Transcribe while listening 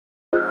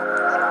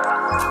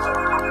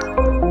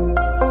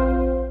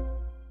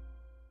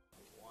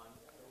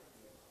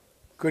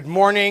Good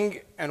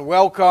morning and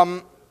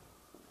welcome.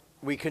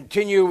 We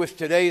continue with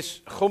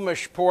today's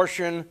Chumash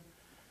portion,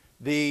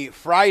 the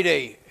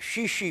Friday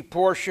Shishi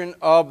portion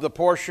of the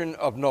portion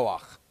of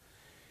Noach.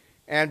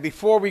 And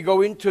before we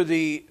go into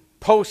the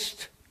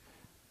post-flood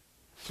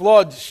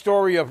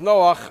story of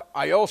Noach,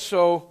 I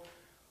also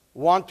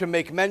want to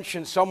make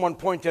mention, someone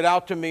pointed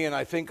out to me, and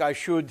I think I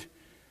should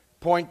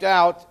point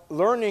out,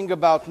 learning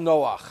about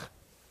Noach,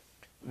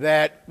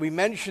 that we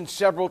mentioned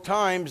several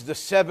times the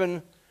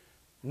 7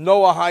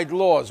 Noahide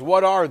laws.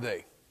 What are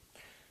they?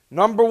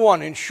 Number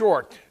 1, in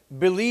short,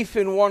 belief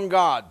in one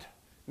God,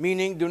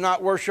 meaning do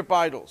not worship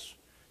idols.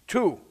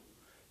 2,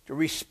 to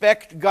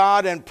respect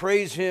God and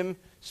praise Him,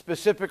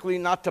 specifically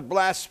not to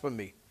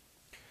blasphemy.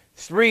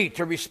 3,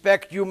 to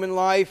respect human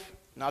life,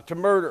 not to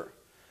murder.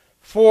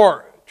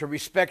 4, to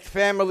respect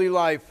family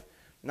life,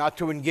 not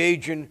to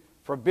engage in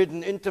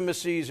forbidden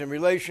intimacies and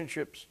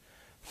relationships.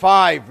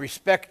 5,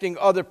 respecting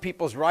other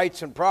people's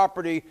rights and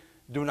property,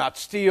 do not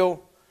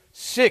steal.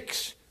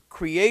 6,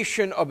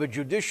 creation of a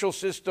judicial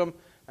system,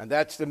 and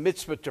that's the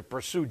mitzvah to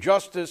pursue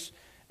justice.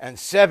 And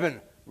 7,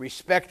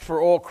 respect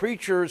for all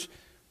creatures,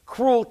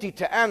 cruelty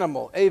to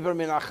animal, Ever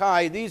min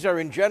achai. These are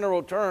in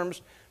general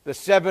terms the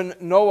 7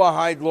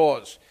 Noahide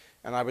laws.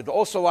 And I would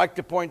also like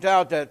to point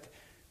out that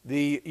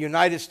the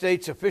United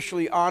States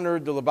officially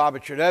honored the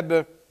Lubavitcher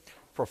Rebbe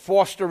for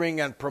fostering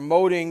and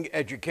promoting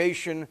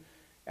education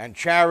and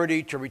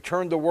charity to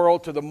return the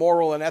world to the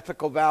moral and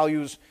ethical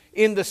values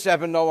in the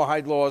 7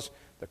 Noahide laws.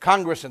 The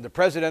Congress and the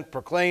President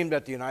proclaimed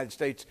that the United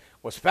States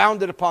was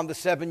founded upon the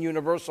 7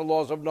 universal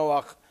laws of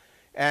Noach,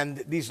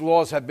 and these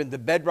laws have been the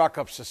bedrock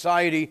of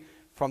society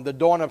from the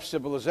dawn of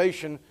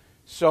civilization.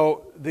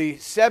 So the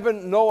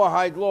 7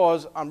 Noahide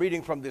laws, I'm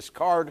reading from this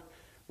card,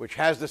 which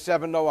has the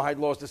 7 Noahide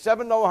laws. The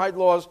 7 Noahide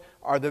laws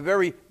are the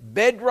very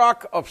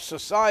bedrock of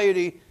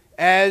society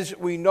as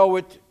we know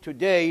it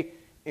today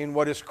in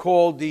what is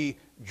called the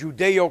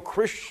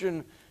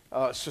Judeo-Christian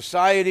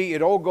society.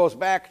 It all goes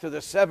back to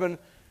the 7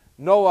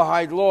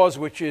 Noahide laws,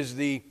 which is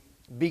the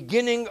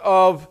beginning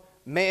of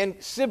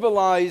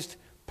civilized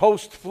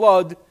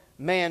post-flood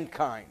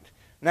mankind.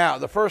 Now,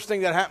 the first thing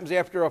that happens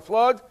after a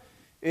flood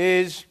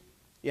is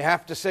you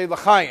have to say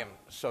l'chaim.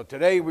 So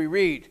today we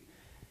read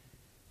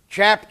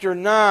chapter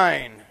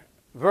 9,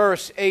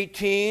 verse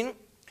 18.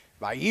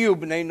 Vayiyu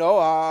b'nei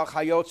Noach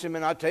hayotzim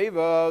min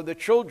hateva. The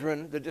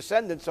children, the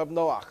descendants of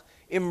Noach,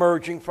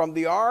 emerging from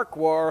the ark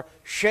were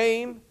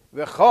Shem,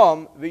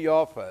 v'Cham,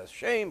 v'Yafes.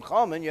 Shem,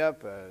 Cham, and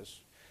Yafes.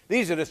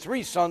 These are the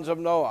 3 sons of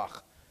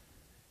Noach.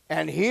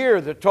 And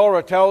here the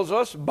Torah tells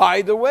us,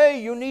 by the way,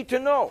 you need to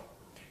know,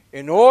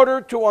 in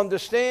order to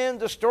understand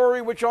the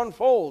story which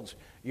unfolds,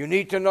 you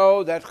need to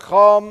know that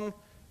Cham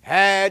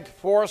had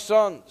 4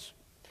 sons.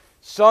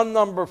 Son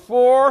number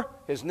 4,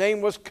 his name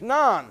was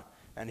Canaan,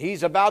 and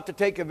he's about to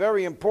take a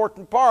very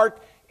important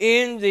part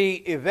in the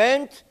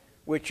event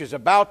which is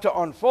about to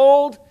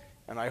unfold,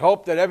 and I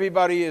hope that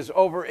everybody is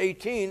over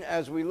 18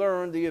 as we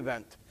learn the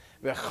event.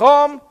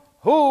 V'Cham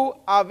Hu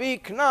Avi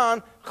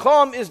Canaan.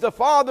 Cham is the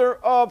father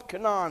of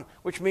Canaan,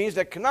 which means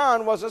that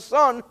Canaan was a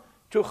son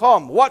to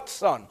Cham. What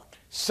son?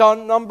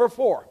 Son number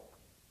 4.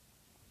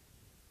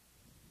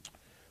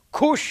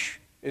 Cush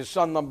is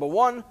son number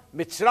 1.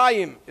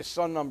 Mitzrayim is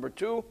son number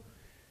 2.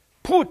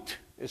 Put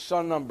is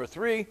son number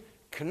 3.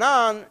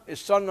 Canaan is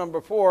son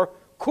number 4.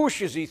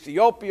 Cush is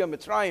Ethiopia.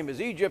 Mitzrayim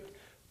is Egypt.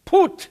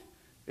 Put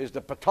is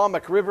the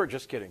Potomac River.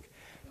 Just kidding.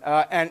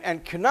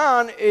 And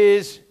Canaan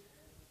is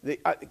the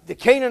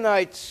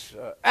Canaanites,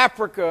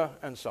 Africa,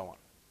 and so on.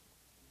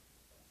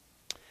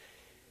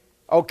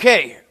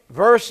 Okay,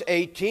 verse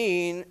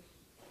 18.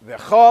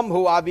 V'cham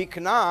hu abi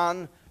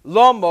Canaan,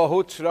 lama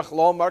hu tzrach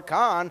lomar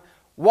Kan.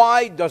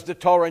 Why does the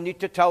Torah need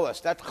to tell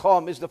us that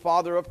Cham is the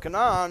father of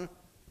Canaan?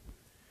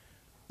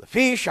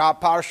 Because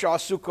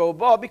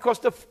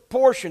the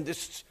portion,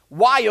 this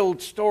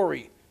wild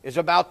story, is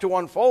about to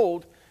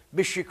unfold.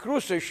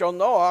 B'shikrusei shel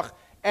Noach,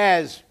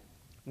 as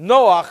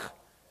Noach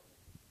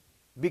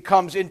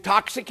becomes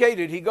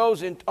intoxicated. He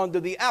goes under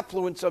the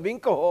affluence of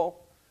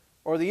alcohol,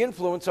 or the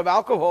influence of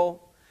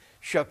alcohol.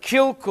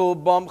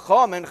 Shakilkul bam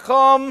Cham, and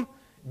Cham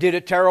did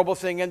a terrible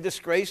thing and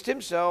disgraced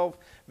himself.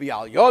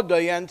 V'al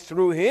yodai, and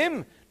through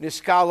him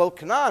niskalel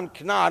Canaan.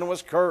 Canaan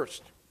was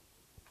cursed.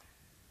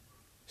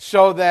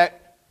 So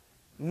that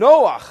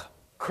Noach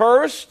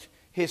cursed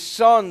his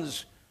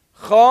son's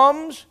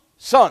Cham's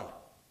son.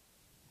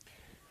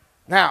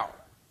 Now,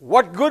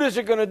 what good is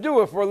it going to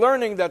do if we're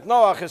learning that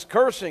Noach is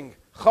cursing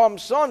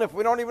Cham's son if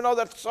we don't even know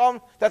that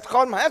Cham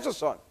has a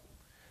son?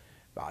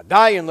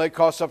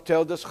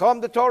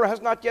 The Torah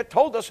has not yet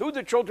told us who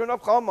the children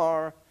of Cham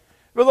are.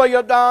 We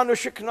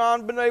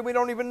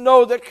don't even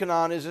know that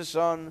Canaan is his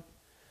son.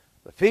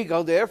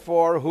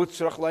 Therefore,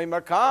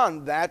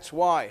 that's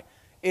why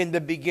in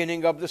the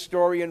beginning of the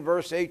story in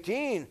verse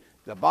 18,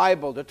 the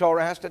Bible, the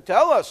Torah has to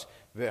tell us,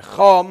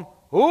 V'cham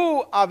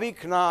hu avi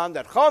Canaan,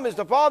 that Cham is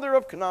the father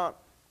of Canaan.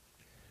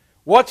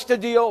 What's the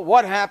deal?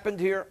 What happened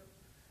here?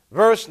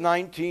 Verse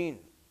 19.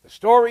 The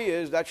story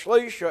is that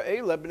Shleisha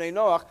Eile b'nei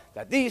Noach,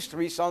 that these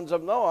 3 sons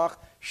of Noach,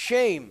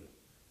 Shem,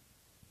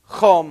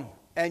 Chum,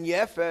 and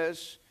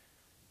Yefes.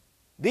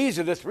 These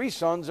are the three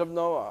sons of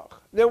Noah.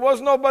 There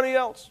was nobody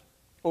else.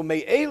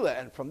 Ume'ela,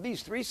 and from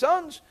these three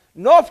sons,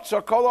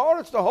 Noftzah kol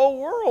haaretz, the whole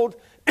world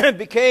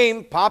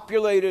became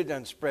populated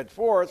and spread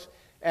forth,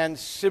 and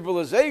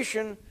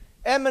civilization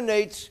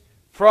emanates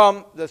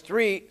from the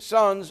three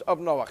sons of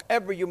Noah.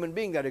 Every human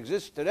being that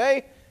exists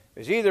today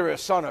is either a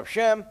son of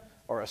Shem,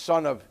 or a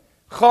son of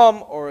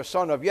Chum, or a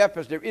son of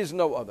Yefes. There is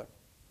no other.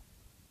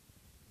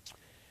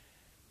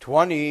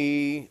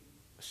 20.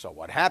 So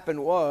what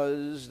happened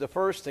was, the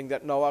first thing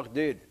that Noah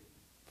did,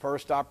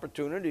 first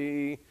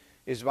opportunity,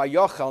 is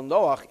Vayochel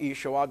Noach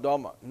Isho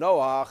Adama.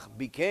 Noah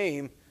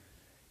became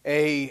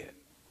a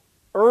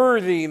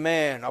earthy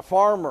man, a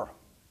farmer.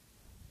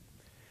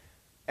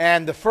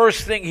 And the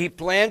first thing he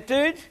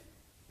planted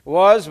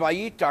was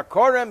Vayita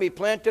Korem, he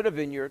planted a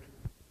vineyard.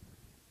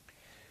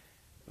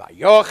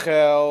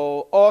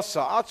 Vayochel Osa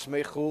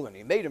Atzmechul, and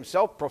he made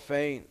himself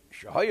profane.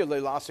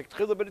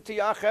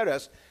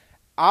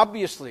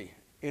 Obviously,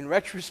 in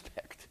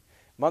retrospect,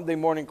 Monday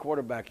morning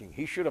quarterbacking,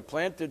 he should have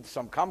planted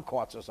some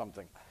kumquats or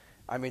something.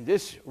 I mean,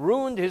 this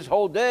ruined his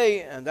whole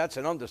day, and that's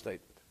an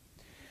understatement.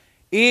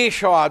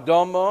 Ish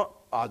ha'adama,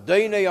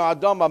 adonai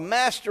ha'adama,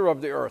 master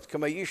of the earth.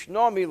 Kama ish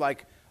nomi,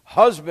 like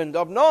husband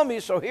of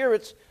nomi. So here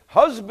it's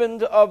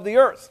husband of the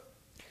earth.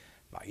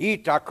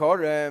 Vayita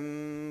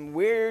korem,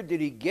 where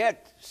did he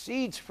get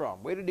seeds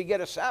from? Where did he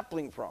get a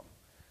sapling from?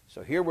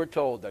 So here we're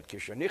told that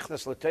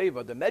Kishanichnas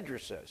Lateva, the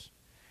Medrash says,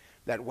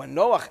 that when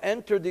Noah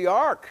entered the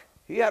ark,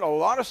 he had a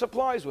lot of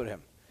supplies with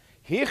him.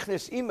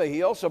 Hichnis ima,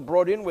 he also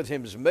brought in with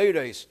him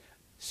zmeires,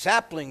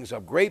 saplings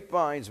of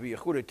grapevines,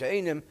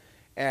 v'yechuda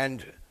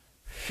and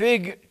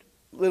fig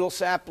little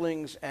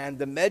saplings. And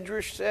the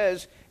Medrash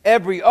says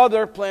every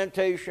other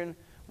plantation,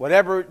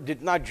 whatever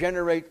did not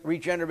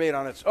regenerate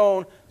on its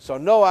own. So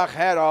Noah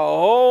had a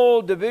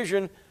whole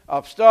division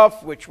of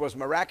stuff which was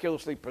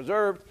miraculously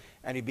preserved,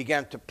 and he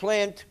began to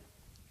plant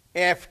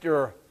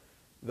after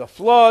the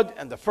flood,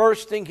 and the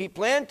first thing he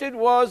planted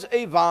was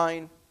a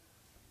vine,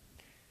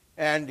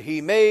 and he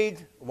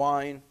made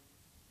wine.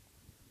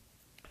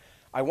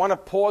 I want to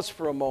pause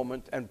for a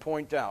moment and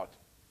point out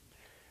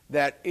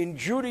that in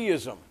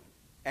Judaism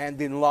and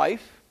in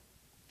life,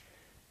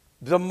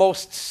 the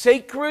most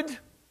sacred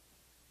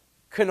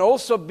can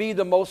also be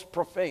the most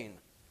profane,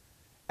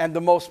 and the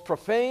most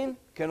profane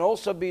can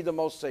also be the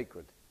most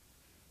sacred.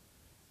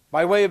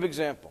 By way of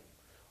example,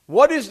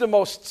 what is the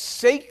most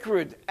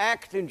sacred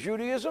act in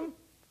Judaism?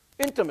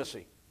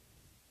 Intimacy.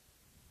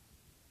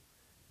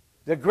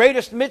 The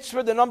greatest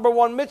mitzvah, the number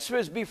one mitzvah,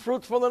 is be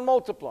fruitful and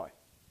multiply.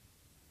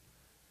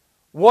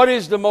 What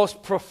is the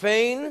most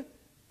profane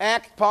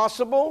act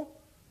possible?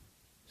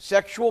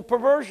 Sexual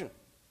perversion.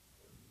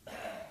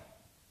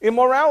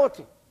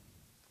 Immorality.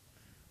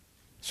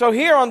 So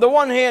here, on the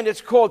one hand,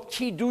 it's called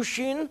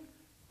kiddushin,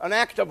 an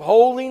act of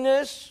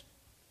holiness,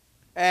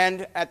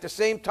 and at the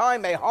same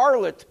time, a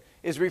harlot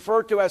is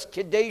referred to as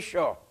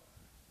kiddesha,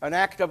 an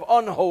act of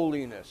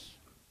unholiness.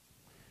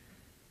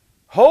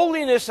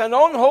 Holiness and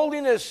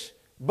unholiness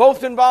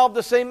both involve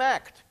the same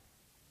act.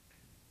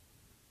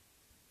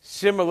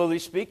 Similarly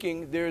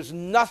speaking, there's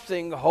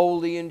nothing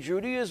holy in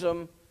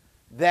Judaism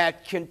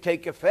that can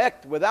take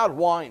effect without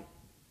wine.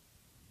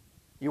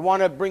 You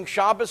want to bring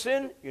Shabbos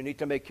in? You need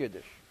to make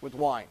Kiddush with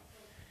wine.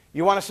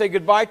 You want to say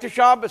goodbye to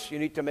Shabbos? You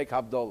need to make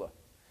Havdalah.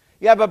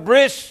 You have a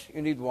bris?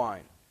 You need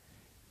wine.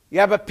 You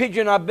have a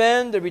pidyon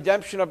haben, the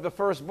redemption of the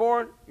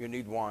firstborn? You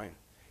need wine.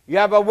 You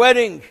have a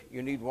wedding?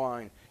 You need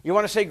wine. You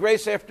want to say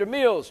grace after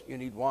meals? You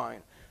need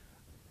wine.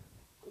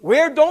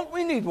 Where don't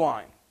we need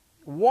wine?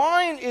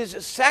 Wine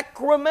is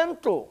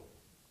sacramental.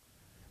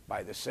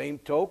 By the same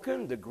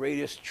token, the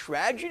greatest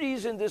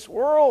tragedies in this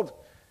world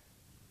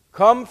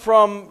come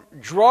from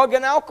drug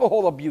and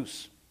alcohol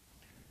abuse.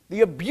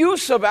 The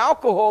abuse of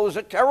alcohol is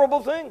a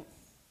terrible thing.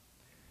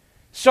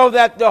 So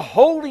that the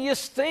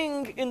holiest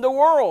thing in the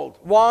world,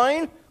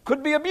 wine,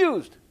 could be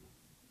abused.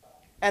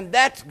 And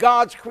that's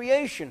God's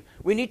creation.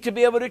 We need to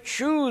be able to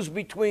choose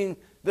between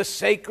the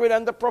sacred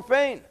and the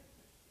profane.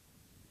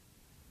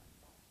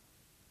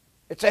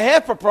 It's a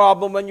half a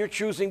problem when you're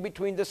choosing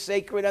between the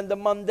sacred and the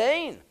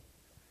mundane.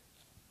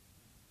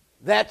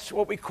 That's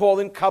what we call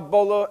in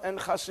Kabbalah and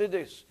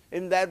Hasidus,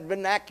 in that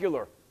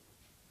vernacular.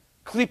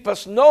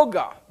 Klipas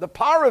Noga, the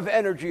power of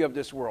energy of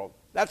this world.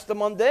 That's the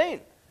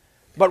mundane.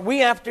 But we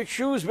have to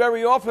choose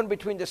very often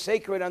between the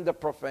sacred and the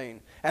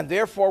profane. And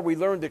therefore we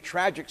learn the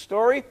tragic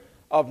story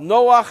of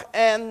Noah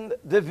and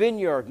the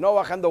vineyard,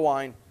 Noah and the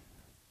wine.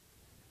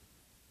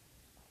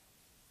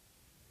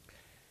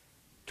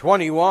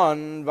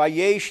 21,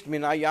 Vayesh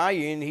min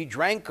hayayin, he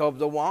drank of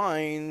the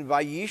wine,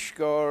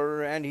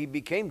 Vayishkar, and he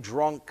became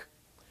drunk.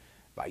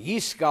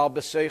 Vayiskal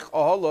b'seich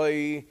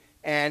oholoi,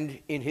 and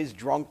in his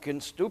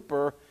drunken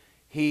stupor,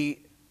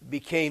 he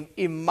became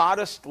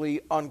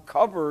immodestly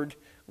uncovered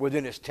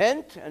within his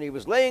tent, and he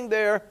was laying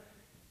there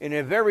in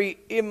a very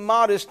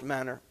immodest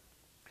manner.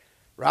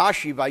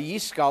 Rashi,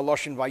 Vayiskal,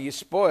 Loshen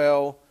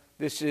Vayispoel,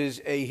 this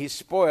is a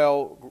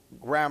Hispoel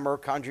grammar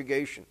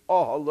conjugation.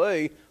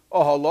 Oholoi,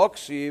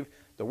 oholoksiv,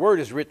 The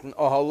word is written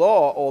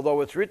Ohalo,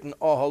 although it's written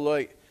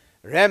Oholoi.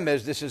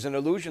 Remez, this is an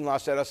allusion,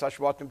 Laseras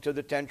Hashvatim, to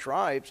the 10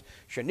 tribes.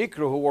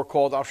 Shenikru, who were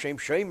called Al-Shem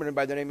Shemer,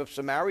 by the name of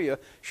Samaria.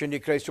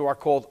 Shenikres, who are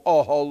called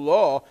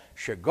Oholo,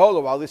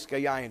 Shegolo,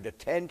 Aliskayayin, the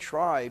 10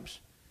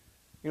 tribes.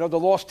 You know, the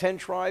lost 10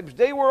 tribes,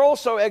 they were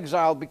also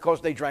exiled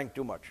because they drank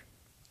too much.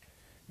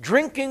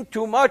 Drinking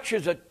too much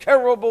is a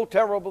terrible,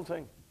 terrible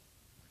thing.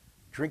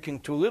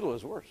 Drinking too little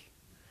is worse.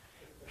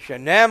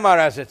 Shenemar,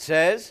 as it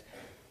says,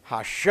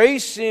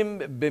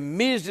 Hashesim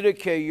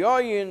b'mizrikei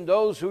yoyin,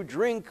 those who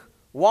drink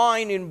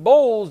wine in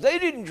bowls. They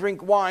didn't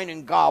drink wine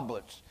in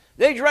goblets.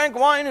 They drank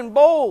wine in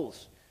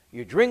bowls.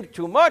 You drink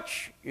too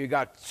much, you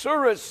got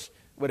tsuris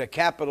with a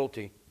capital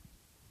T.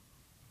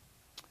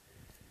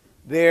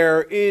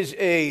 There is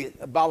a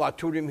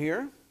Balaturim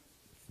here,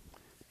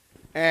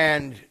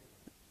 and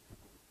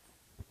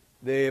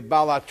the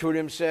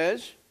Balaturim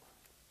says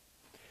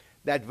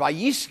that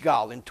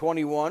Vayisgal in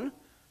 21,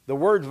 the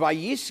word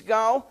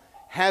Vayisgal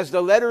has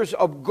the letters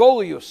of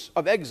Golius,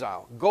 of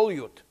exile,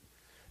 Goliut,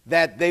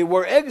 that they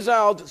were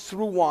exiled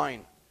through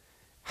wine.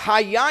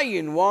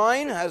 Hayayin,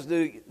 wine, has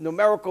the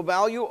numerical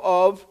value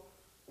of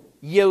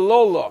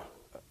Yelola,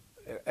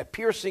 a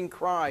piercing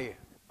cry,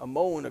 a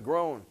moan, a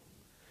groan.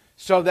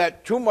 So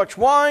that too much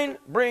wine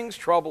brings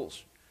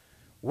troubles.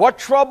 What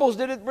troubles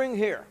did it bring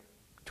here?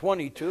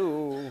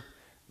 22.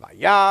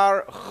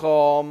 Vayar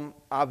Chom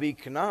Avi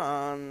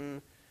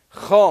Knan.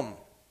 Chom,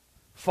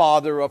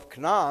 father of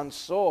Knan,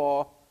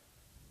 saw.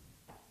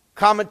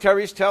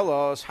 Commentaries tell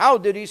us, how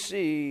did he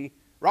see?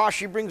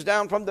 Rashi brings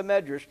down from the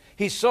Medrash.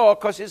 He saw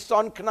because his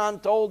son Knan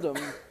told him.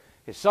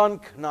 His son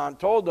Knan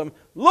told him,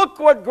 look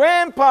what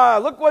grandpa,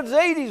 look what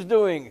Zaydi's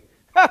doing.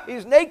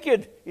 He's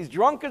naked. He's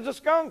drunk as a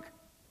skunk.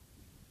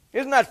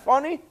 Isn't that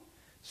funny?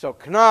 So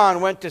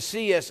Knan went to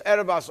see as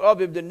Erebas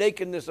Aviv, the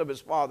nakedness of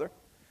his father.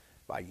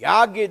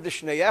 Vayagid the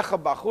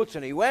Shneyecha Bachutz,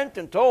 and he went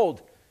and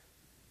told,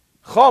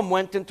 Chom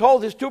went and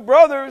told his 2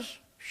 brothers,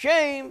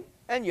 Shem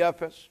and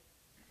Yefes.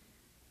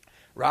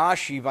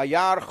 Rashi,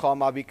 Vayar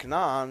Chom Avi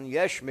Knan,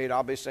 Yesh Meir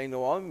Rabbi Seinu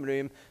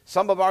Omrim.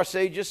 Some of our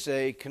sages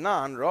say,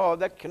 Knan,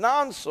 that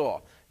Knan saw,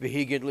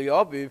 V'higid Li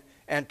Aviv,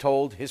 and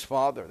told his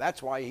father.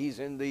 That's why he's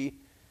in the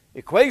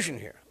equation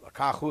here.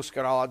 Lakach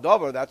Huskar Al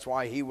Adover, that's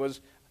why he was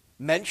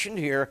mentioned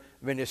here,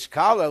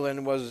 V'niskalel,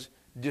 and was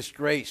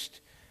disgraced.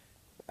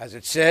 As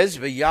it says,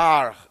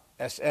 V'yar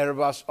es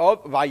Erebas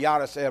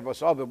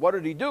Aviv. What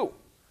did he do?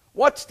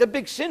 What's the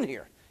big sin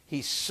here?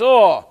 He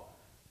saw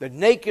the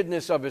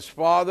nakedness of his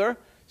father.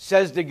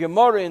 Says the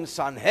Gemara in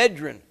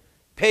Sanhedrin,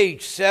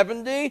 page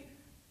 70,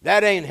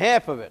 that ain't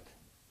half of it.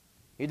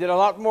 He did a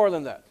lot more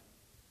than that.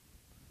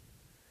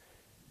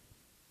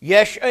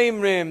 Yesh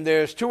Eimrim,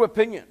 there's 2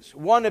 opinions.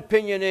 One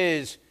opinion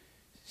is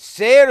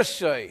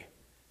Sersei,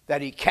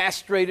 that he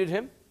castrated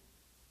him,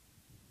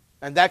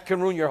 and that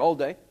can ruin your whole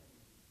day,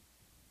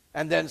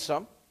 and then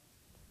some.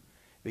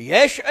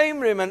 Yesh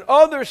Eimrim, and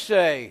others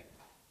say,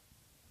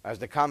 as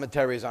the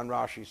commentaries on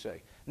Rashi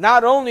say,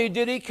 not only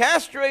did he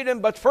castrate him,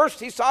 but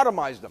first he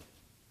sodomized him.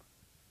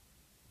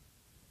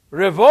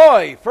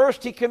 Revoy,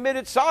 first he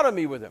committed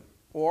sodomy with him.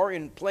 Or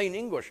in plain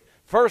English,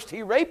 first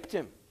he raped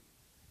him,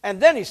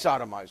 and then he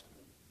sodomized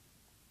him.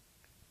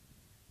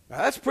 Now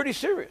that's pretty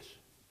serious.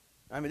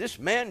 I mean, this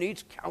man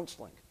needs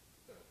counseling.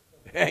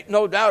 Ain't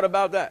no doubt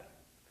about that.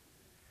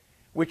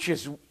 Which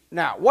is,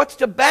 now, what's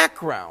the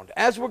background?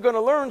 As we're going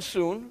to learn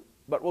soon,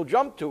 but we'll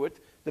jump to it,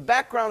 the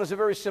background is a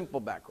very simple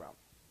background.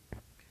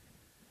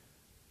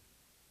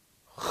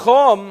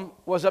 Chom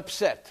was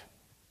upset.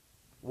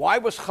 Why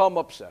was Chom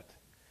upset?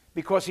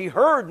 Because he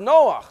heard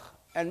Noach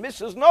and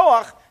Mrs.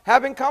 Noach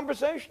having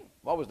conversation.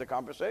 What was the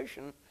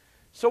conversation?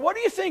 So what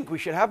do you think? We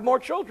should have more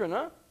children,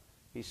 huh?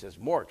 He says,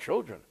 more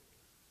children?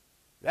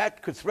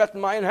 That could threaten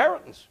my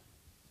inheritance.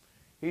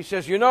 He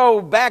says, you know,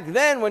 back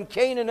then when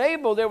Cain and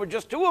Abel, there were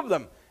just 2 of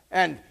them,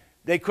 and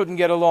they couldn't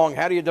get along.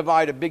 How do you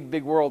divide a big,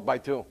 big world by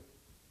 2?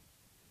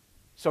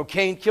 So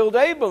Cain killed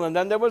Abel, and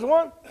then there was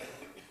 1.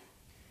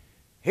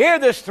 Here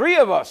there's 3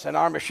 of us, and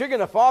our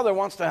Meshiggah father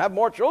wants to have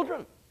more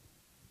children.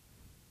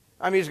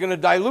 I mean, he's going to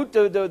dilute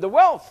the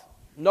wealth.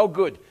 No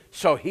good.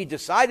 So he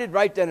decided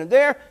right then and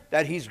there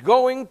that he's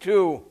going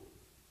to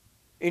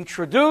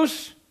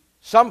introduce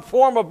some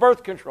form of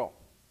birth control.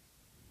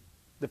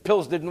 The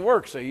pills didn't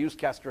work, so he used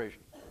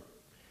castration.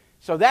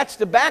 So that's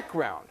the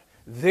background.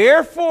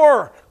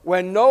 Therefore,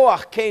 when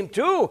Noach came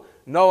to,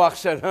 Noach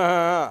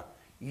said,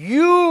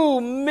 you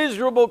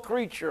miserable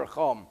creature,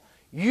 Chom.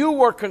 You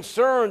were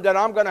concerned that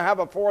I'm going to have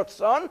a 4th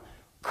son.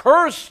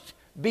 Cursed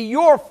be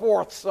your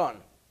 4th son.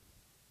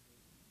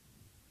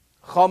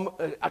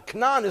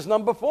 Canaan is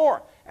number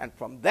 4. And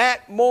from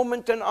that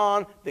moment and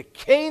on, the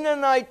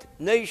Canaanite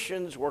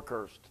nations were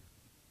cursed.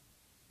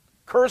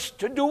 Cursed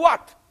to do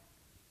what?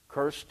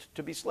 Cursed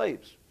to be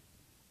slaves.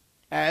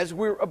 As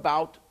we're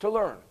about to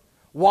learn.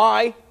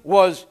 Why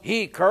was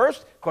he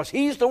cursed? Because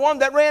he's the one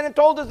that ran and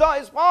told his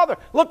father,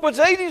 look what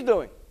Zaydi's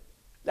doing.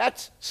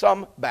 That's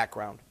some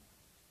background.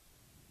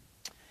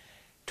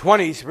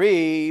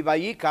 23,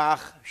 Vayikach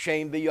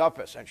Shem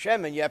v'Yefes. And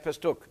Shem and Yefes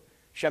took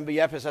Shem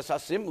b'yefes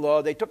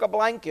asasimla. They took a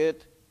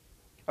blanket,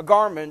 a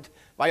garment,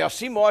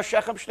 vayasimu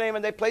hashechem shneim,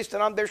 and they placed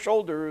it on their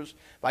shoulders.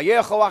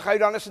 Vayechu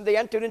achaydanis, and they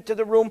entered into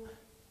the room,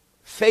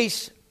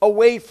 face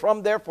away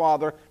from their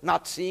father,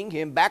 not seeing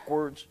him,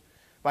 backwards.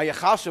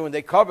 Vayechasu, and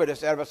they covered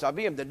as ervas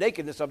abiyim, the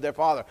nakedness of their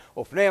father.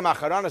 Ufneim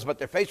acharanis, but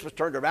their face was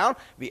turned around.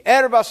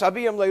 V'ervas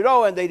abiyim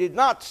leiro, and they did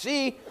not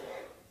see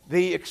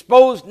the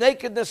exposed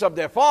nakedness of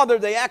their father.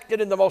 They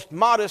acted in the most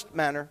modest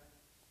manner.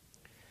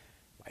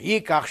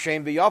 It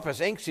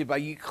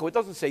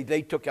doesn't say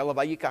they took Ela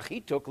Vayikach,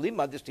 he took.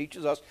 Lima, this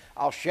teaches us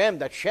Al Shem,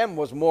 that Shem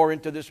was more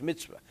into this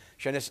mitzvah.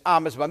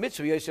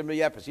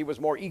 He was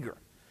more eager.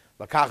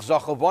 That's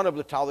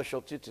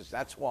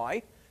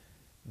why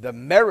the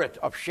merit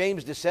of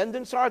Shem's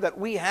descendants are that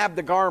we have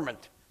the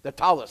garment, the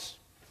talis.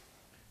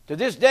 To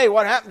this day,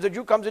 what happens? A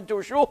Jew comes into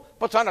a shul,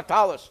 puts on a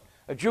talis.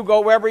 A Jew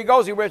go wherever he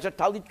goes, he wears a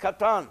talit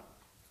katan,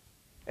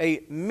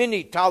 a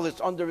mini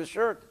talis under his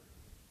shirt.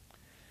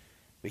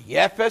 The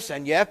Yefes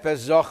and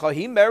Yefes Zocha,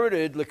 he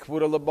merited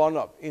Lekvura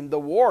Labana. In the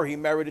war, he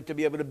merited to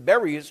be able to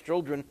bury his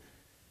children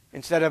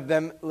instead of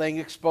them laying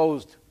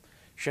exposed.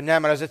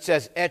 Shenamar, as it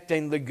says,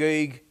 Etein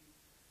Legeg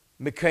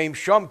Mekaim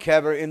Sham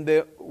Kever, in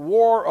the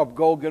war of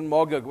Gog and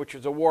Magog, which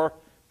is a war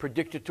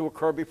predicted to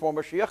occur before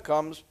Mashiach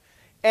comes,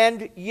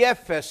 and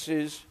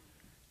Yefes's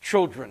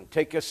children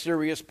take a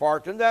serious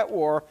part in that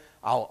war.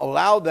 I'll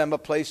allow them a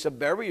place of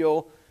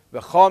burial.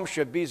 V'cham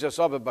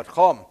shebizas but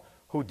Cham,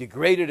 who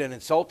degraded and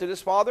insulted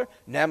his father.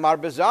 Nemar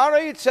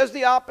Bezara, it says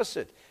the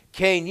opposite.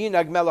 Kain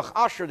Yinag Melech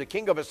Asher, the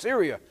king of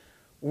Assyria,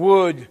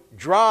 would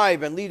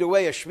drive and lead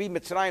away Ashvi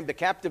Mitzrayim, the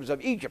captives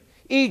of Egypt.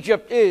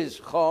 Egypt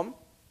is Cham.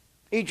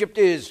 Egypt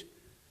is,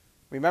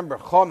 remember,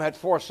 Cham had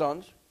 4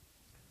 sons.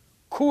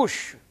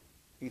 Cush,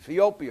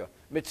 Ethiopia.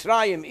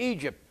 Mitzrayim,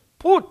 Egypt.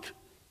 Put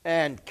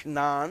and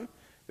Canaan.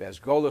 There's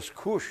Golas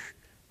Cush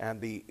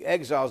and the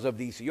exiles of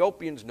the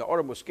Ethiopians,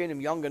 Na'orim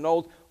Muskinim, young and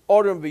old.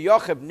 Orim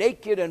v'Yocheb,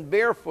 naked and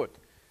barefoot.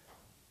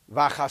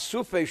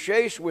 V'chasufe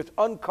sheish, with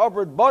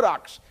uncovered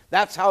buttocks.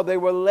 That's how they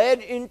were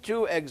led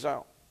into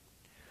exile.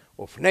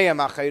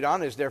 Ufneim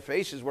achayran, as their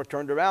faces were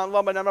turned around.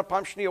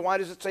 Why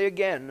does it say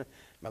again?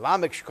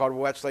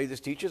 This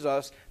teaches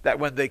us that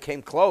when they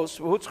came close,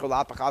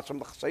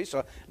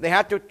 they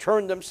had to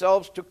turn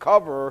themselves to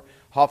cover,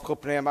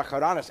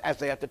 as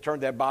they had to turn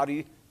their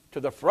body to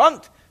the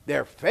front.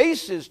 Their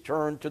faces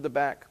turned to the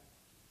back.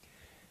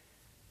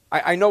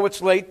 I know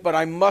it's late, but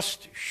I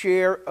must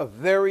share a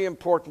very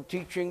important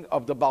teaching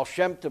of the Baal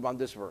Shem Tov on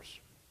this verse.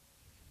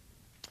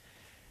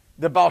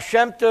 The Baal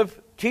Shem Tov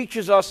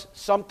teaches us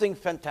something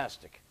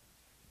fantastic.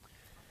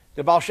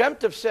 The Baal Shem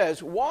Tov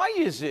says, why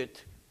is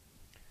it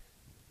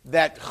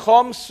that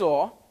Cham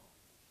saw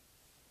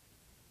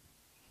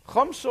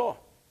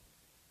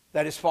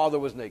that his father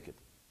was naked?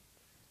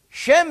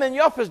 Shem and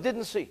Yafes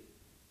didn't see.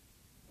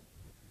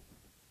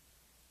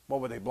 What,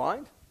 were they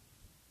blind?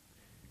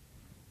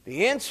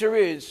 The answer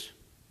is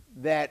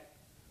that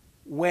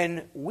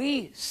when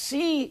we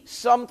see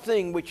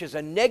something which is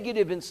a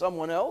negative in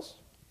someone else,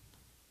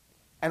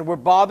 and we're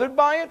bothered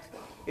by it,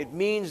 it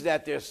means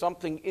that there's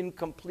something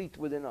incomplete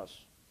within us.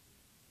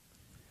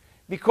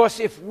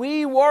 Because if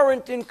we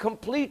weren't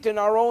incomplete in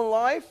our own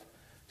life,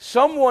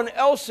 someone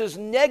else's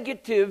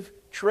negative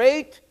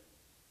trait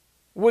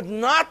would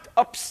not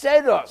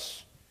upset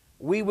us.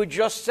 We would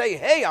just say,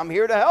 hey, I'm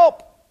here to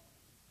help.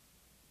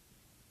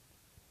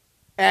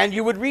 And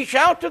you would reach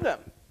out to them.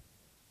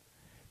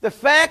 The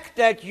fact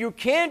that you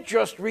can't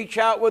just reach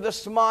out with a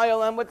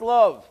smile and with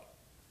love,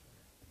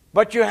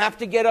 but you have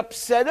to get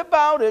upset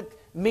about it,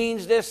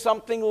 means there's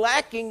something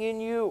lacking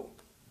in you.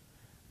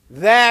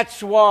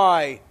 That's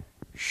why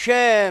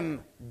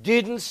Shem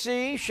didn't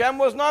see. Shem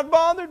was not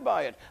bothered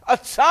by it. A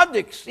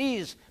tzaddik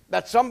sees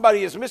that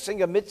somebody is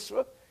missing a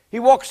mitzvah. He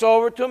walks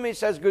over to him, he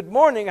says, good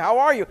morning, how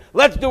are you?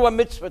 Let's do a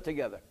mitzvah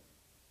together.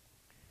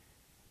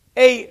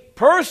 A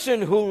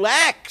person who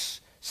lacks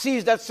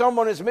sees that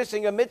someone is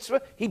missing a mitzvah,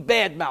 he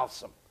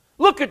badmouths him.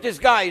 Look at this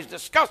guy, he's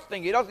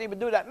disgusting, he doesn't even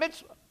do that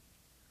mitzvah.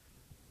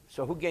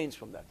 So who gains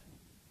from that?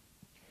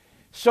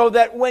 So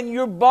that when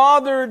you're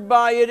bothered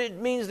by it, it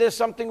means there's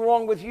something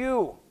wrong with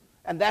you.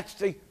 And that's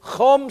the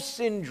Chum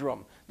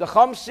syndrome. The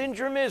Chum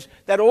syndrome is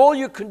that all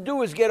you can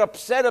do is get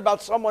upset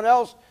about someone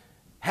else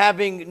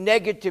having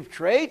negative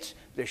traits.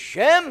 The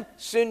Shem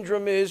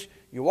syndrome is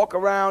you walk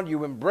around,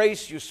 you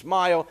embrace, you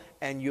smile,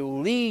 and you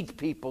lead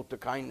people to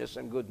kindness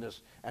and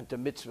goodness and to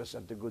mitzvahs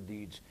and to good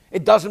deeds.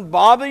 It doesn't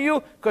bother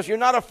you because you're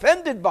not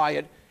offended by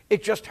it.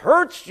 It just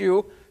hurts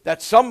you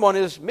that someone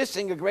is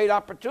missing a great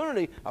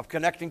opportunity of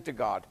connecting to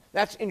God.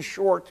 That's, in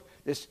short,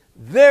 this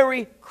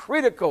very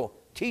critical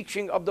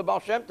teaching of the Baal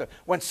Shem Tov.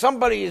 When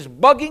somebody is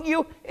bugging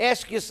you,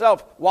 ask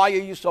yourself, why are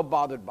you so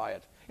bothered by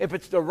it? If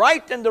it's the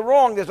right and the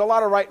wrong, there's a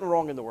lot of right and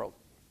wrong in the world.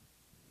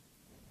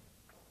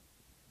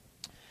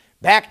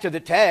 Back to the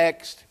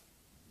text.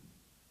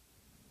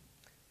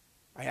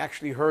 I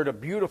actually heard a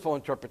beautiful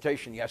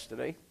interpretation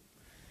yesterday.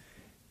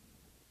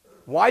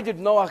 Why did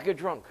Noah get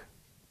drunk?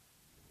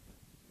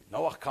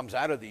 Noah comes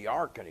out of the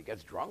ark and he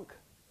gets drunk.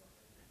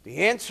 The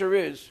answer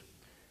is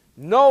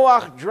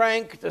Noah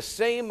drank the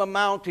same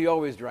amount he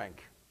always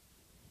drank.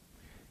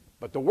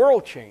 But the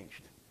world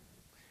changed.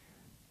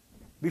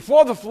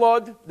 Before the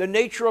flood, the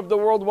nature of the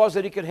world was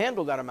that he could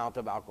handle that amount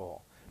of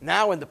alcohol.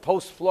 Now in the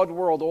post-flood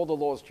world, all the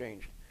laws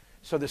changed.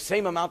 So the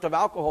same amount of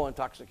alcohol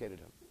intoxicated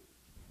him.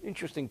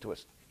 Interesting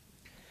twist.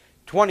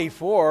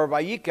 24,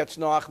 Vayiketz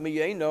Noach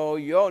miyeno,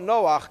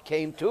 Noach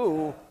came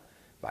to.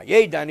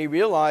 Vayedan, he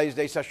realized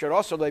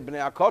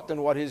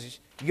what his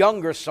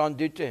younger son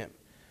did to him.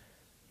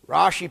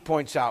 Rashi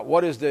points out,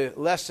 what is the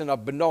lesson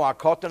of Beno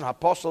HaKotan,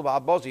 Haposel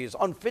V'Habozi, his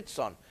unfit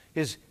son,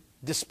 his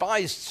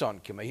despised son.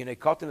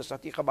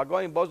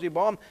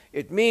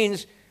 It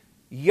means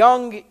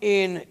young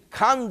in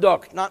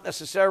conduct, not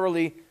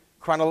necessarily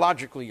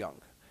chronologically young.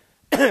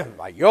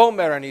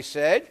 Vayomer, and he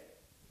said,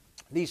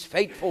 these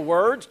fateful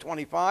words,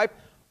 25,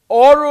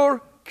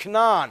 Orur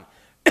Knan,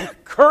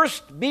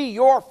 cursed be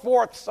your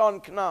fourth son,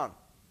 Knan.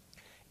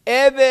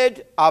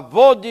 Eved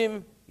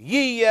avodim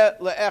yiyeh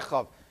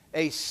le'echav.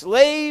 A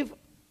slave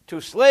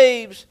to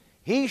slaves,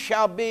 he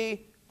shall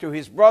be to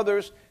his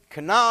brothers.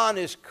 Canaan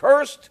is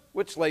cursed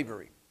with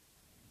slavery.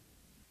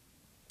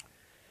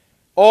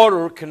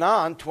 Order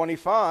Canaan,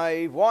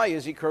 25. Why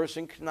is he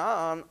cursing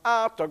Canaan?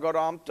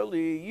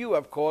 You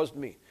have caused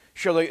me. I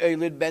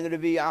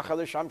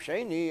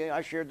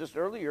shared this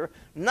earlier.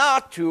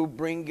 Not to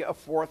bring a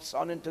fourth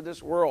son into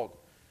this world.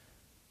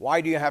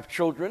 Why do you have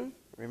children?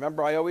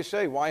 Remember, I always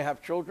say, why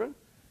have children?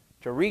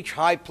 To reach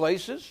high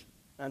places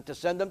and to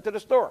send them to the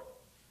store.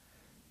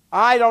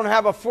 I don't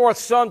have a fourth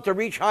son to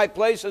reach high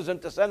places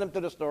and to send him to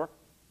the store.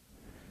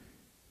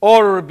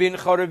 Or bin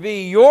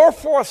Chorevi, your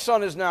fourth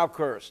son is now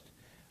cursed.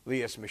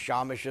 Lias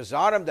Mishamish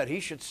Azarim, that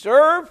he should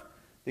serve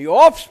the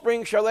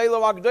offspring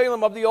Shalelo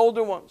Agdalim of the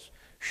older ones.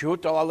 Because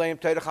they're going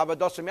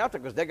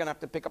to have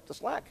to pick up the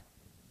slack.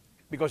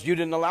 Because you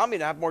didn't allow me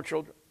to have more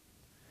children.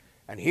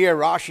 And here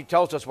Rashi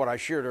tells us what I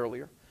shared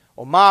earlier.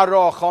 Why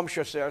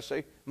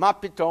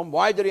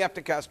did he have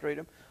to castrate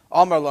him?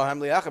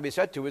 He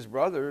said to his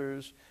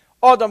brothers,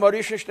 Adam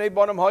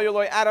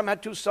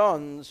had two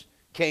sons,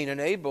 Cain and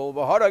Abel.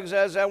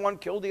 One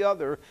killed the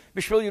other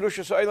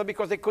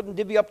because they couldn't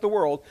divvy up the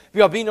world.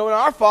 And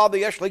our father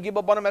has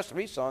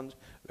 3 sons.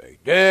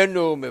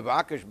 Still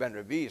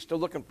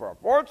looking for a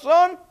fourth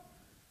son?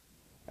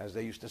 As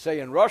they used to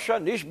say in Russia,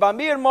 Nish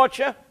Bamir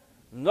Moche,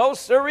 no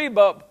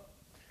siribub.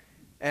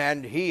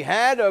 And he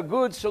had a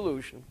good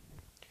solution.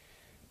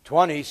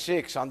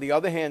 26, on the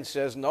other hand,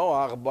 says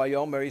Noach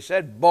Bayomer, he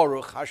said,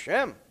 Baruch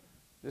Hashem.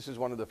 This is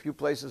one of the few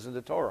places in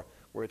the Torah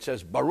where it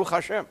says, Baruch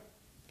Hashem.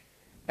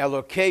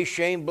 Elokei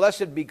Shem,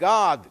 blessed be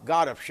God,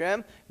 God of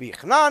Shem.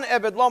 V'chnan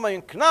Eved Loma,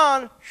 and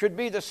Knan should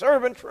be the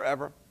servant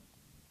forever.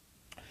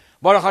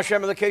 Baruch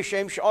Hashem Elokei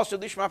Shem, she'aseh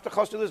lishma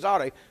avtachos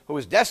l'zarei, who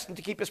is destined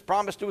to keep his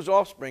promise to his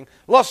offspring.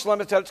 Los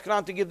lemetet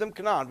Knan, to give them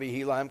Knan.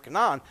 V'hi lahem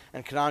Knan,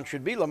 and Knan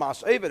should be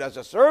Lamas Eved, as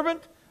a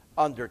servant,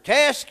 under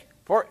task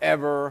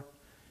forever.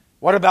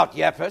 What about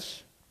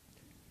Yephes?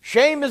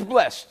 Shem is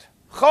blessed.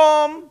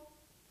 Chom,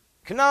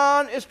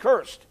 Canaan is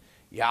cursed.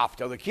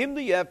 Yafta lekim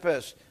the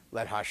Yephes,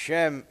 let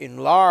Hashem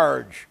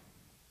enlarge,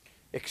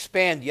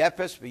 expand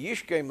Yephes,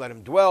 v'yishkem, let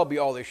him dwell, be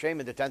all the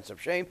Shem in the tents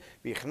of Shem,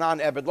 v'chnan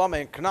Ebed Lama,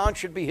 and Canaan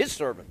should be his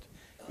servant.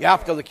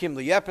 Yafta lekim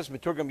the Yephes,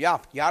 miturgam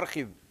yaft,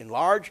 yarchiv,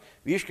 enlarge,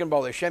 v'yishkem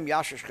b'al Hashem,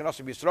 yashish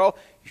chenasim Yisrael,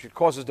 he should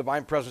cause his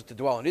divine presence to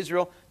dwell in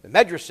Israel. The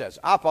Medrash says,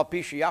 Afal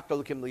pisha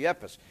yafta lekim the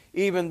Yephes,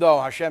 even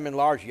though Hashem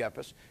enlarged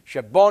Yephes,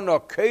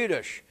 shebono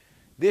kodesh,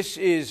 this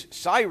is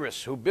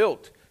Cyrus who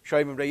built,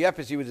 he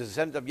was a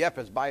descendant of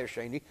Yephes by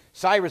Asheni.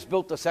 Cyrus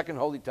built the second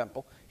holy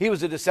temple. He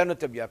was a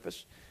descendant of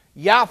Yephes.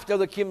 Yafta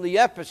lekim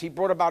Yephes, he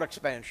brought about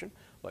expansion.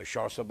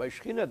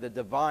 The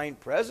divine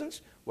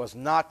presence was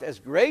not as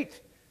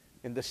great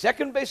in the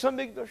second Beis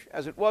HaMikdash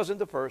as it was in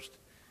the first.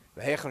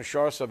 Where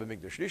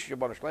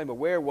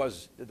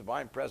was the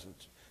divine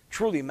presence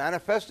truly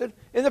manifested?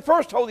 In the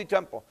first holy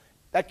temple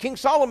that King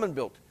Solomon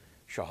built.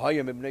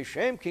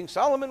 King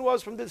Solomon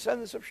was from the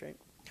descendants of Shem.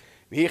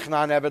 Even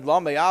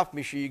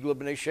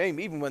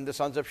when the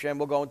sons of Shem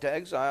will go into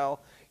exile,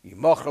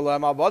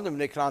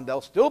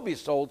 they'll still be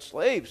sold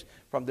slaves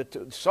from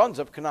the sons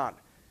of Canaan.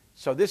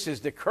 So this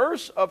is the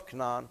curse of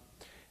Canaan.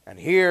 And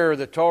here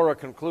the Torah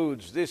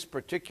concludes this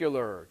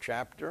particular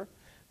chapter.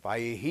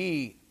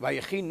 Vayechi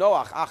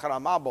Noach achar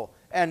hamabul,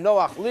 and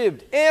Noach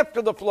lived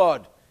after the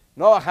flood.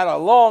 Noach had a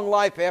long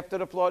life after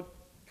the flood.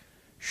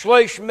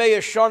 Shleish me'ah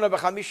shana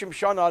v'chamishim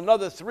shana,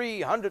 another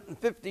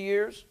 350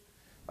 years.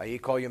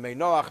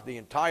 The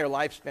entire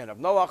lifespan of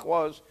Noach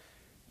was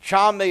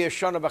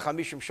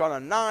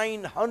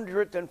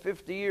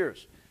 950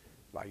 years.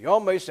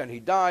 And he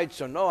died,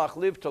 so Noach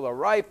lived till a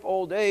ripe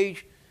old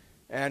age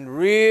and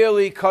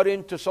really cut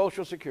into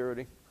Social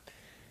Security.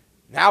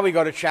 Now we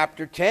go to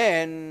chapter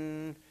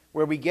 10,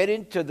 where we get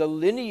into the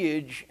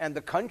lineage and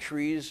the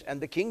countries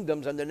and the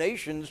kingdoms and the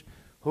nations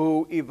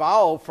who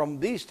evolved from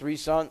these 3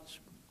 sons.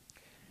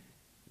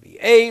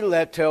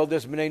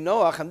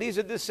 Noach, and these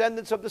are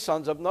descendants of the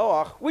sons of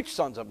Noach. Which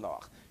sons of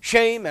Noach?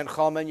 Shem and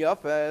Cham and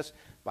Yafes.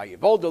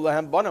 And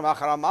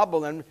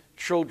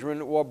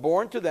children were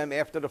born to them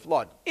after the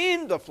flood.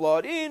 In the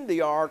flood, in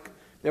the ark,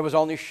 there was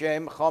only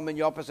Shem, Cham, and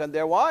Yafes and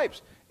their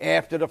wives.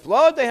 After the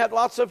flood, they had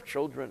lots of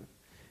children.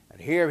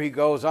 And here he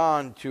goes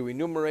on to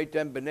enumerate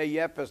them, Bnei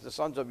Yefes, the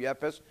sons of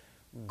Yefes,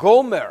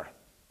 Gomer.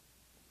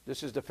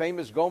 This is the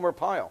famous Gomer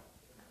pile.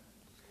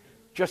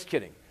 Just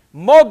kidding.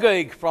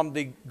 Mogog from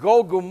the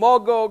Gogu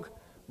Mogog.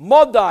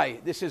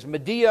 Modai, this is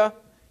Medea.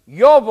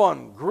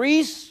 Yovon,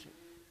 Greece.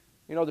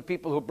 You know the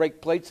people who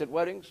break plates at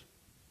weddings?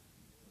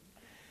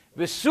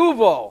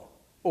 Vesuvo,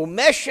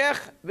 Umeshech,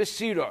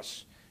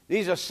 Vesiros.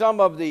 These are some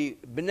of the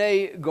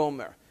Bnei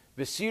Gomer.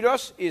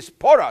 Vesiros is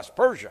Poras,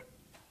 Persia.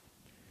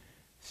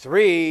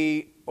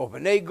 3,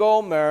 Bnei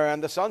Gomer,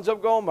 and the sons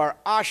of Gomer,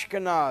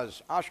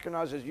 Ashkenaz.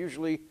 Ashkenaz is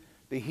usually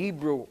the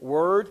Hebrew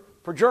word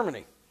for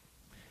Germany.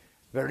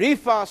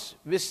 Verifas,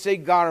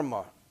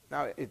 Visegarma.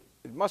 Now, it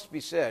must be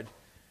said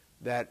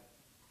that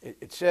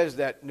it says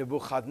that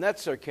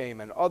Nebuchadnezzar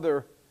came and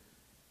other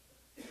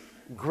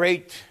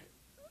great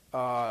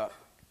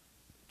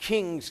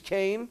kings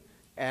came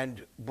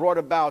and brought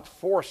about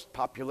forced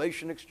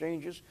population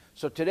exchanges.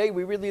 So today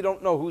we really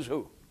don't know who's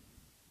who.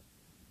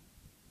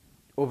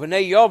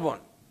 Uvnei Yavon,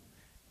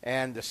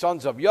 and the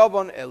sons of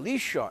Yavon,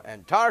 Elisha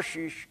and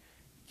Tarshish,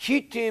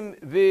 Kittim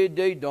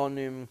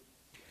v'Dedonim.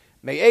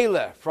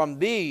 Me'ele, from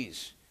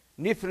these,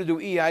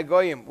 Nifredu I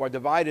Goyim, were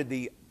divided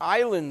the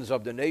islands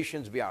of the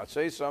nations,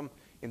 B'Artseisam,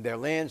 in their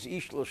lands,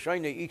 each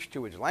L'Shoine, each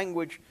to its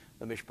language,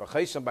 the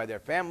Mishpachesam by their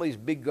families,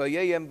 Big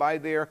Goyim by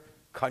their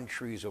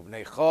countries. Of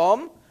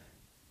Necham,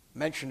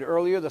 mentioned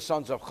earlier, the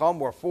sons of Cham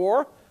were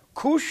 4,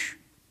 Cush,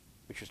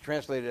 which is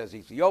translated as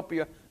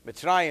Ethiopia,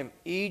 Mitzrayim,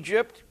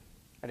 Egypt,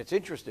 and it's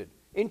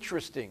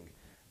interesting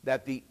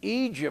that the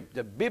Egypt,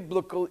 the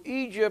biblical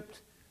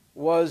Egypt,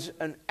 was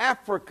an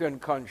African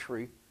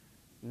country,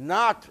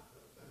 not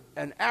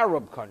an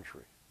Arab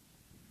country.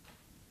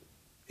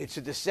 It's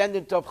a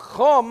descendant of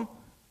Chum.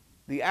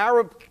 The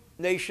Arab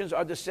nations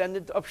are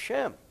descendant of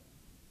Shem.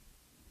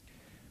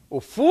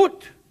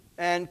 Ufut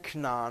and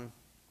Canaan.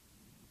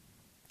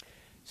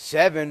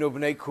 7,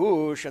 Uvnei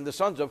Cush, and the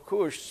sons of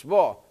Cush,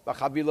 Svo,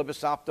 V'chavila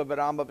b'sapta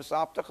v'rama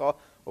b'saptacha,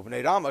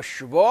 Uvnei Rama,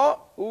 Shvo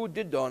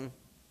u'didon.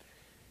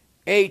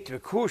 8,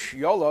 V'kush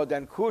Yolod,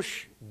 and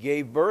Cush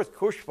gave birth.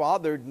 Cush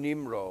fathered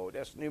Nimrod.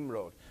 That's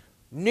Nimrod.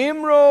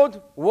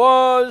 Nimrod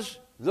was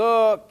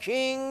the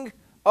king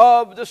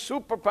of the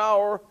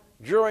superpower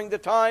during the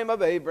time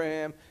of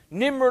Abraham.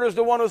 Nimrod is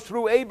the one who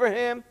threw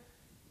Abraham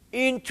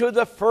into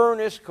the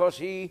furnace because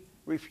he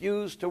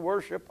refused to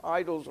worship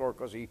idols or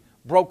because he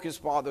broke his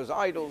father's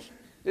idols.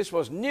 This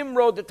was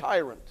Nimrod the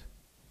tyrant.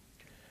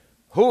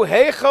 Hu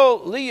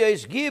heichel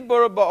liyes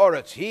gibor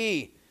ba'oretz.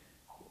 He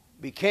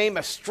became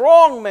a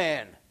strong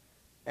man,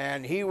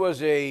 and he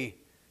was a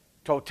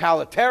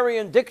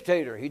totalitarian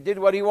dictator. He did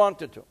what he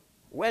wanted to,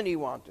 when he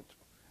wanted to,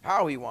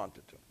 how he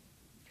wanted to.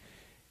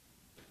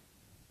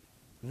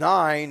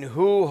 9,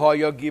 Hu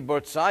haya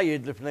gibor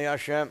tzayid lifnei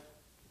Hashem.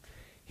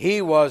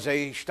 He was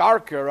a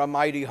starker, a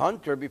mighty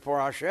hunter before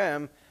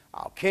Hashem.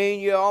 Al Kain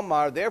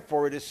Yomar,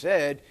 therefore it is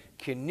said,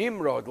 Ki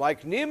Nimrod,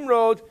 like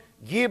Nimrod,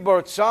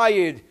 Gibor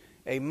Tzayid,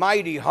 a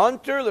mighty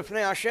hunter,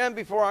 Lifnei Hashem,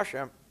 before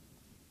Hashem.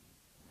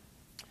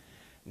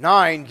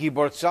 9,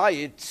 Gibor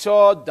Tzayid,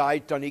 Tzod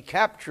Daiton, he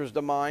captures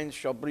the minds,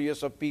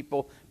 Shabrias of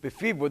people,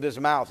 Befib with his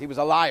mouth. He was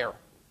a liar.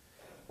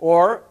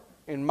 Or,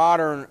 in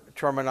modern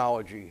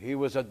terminology, he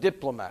was a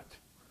diplomat.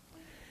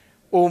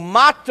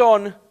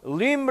 Umaton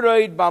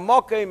limroid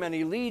bamokim, and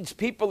he leads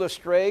people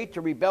astray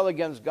to rebel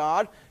against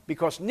God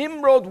because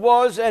Nimrod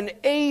was an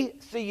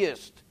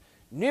atheist.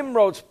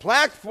 Nimrod's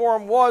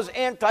platform was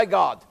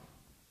anti-God.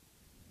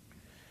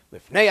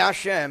 Lifnei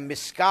Hashem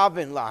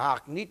miskavin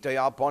lahak nitei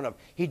alponav.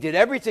 He did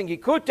everything he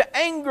could to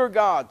anger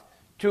God,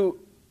 to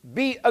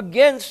be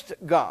against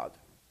God.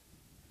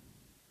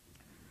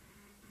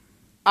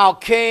 Al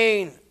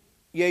Kain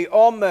ye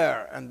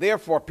omer, and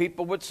therefore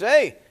people would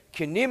say,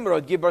 Ki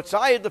Nimrod gibor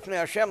tzayid lifnei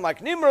Hashem,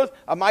 like Nimrod,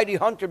 a mighty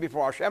hunter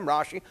before Hashem.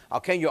 Rashi, Al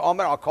Kain ye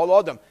omer al kol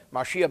odom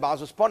Mashiach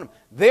bazus ponim.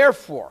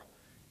 Therefore,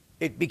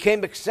 it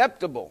became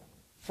acceptable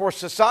for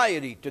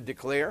society to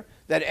declare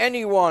that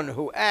anyone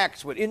who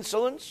acts with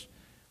insolence,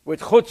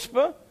 with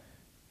chutzpah,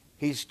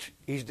 he's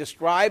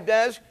described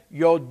as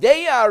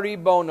Yodea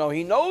Ribono.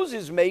 He knows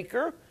his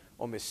maker,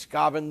 or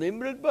miskaven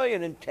Nimrod by,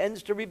 and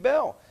intends to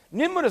rebel.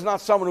 Nimrod is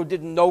not someone who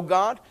didn't know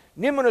God.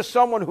 Nimrod is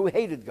someone who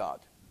hated God.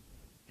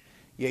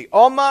 Ye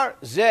Omar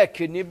Zeh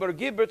Ki Nimrod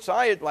Gibor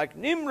Tzayid, like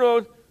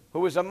Nimrod,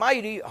 who is a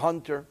mighty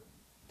hunter.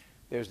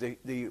 There's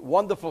the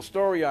wonderful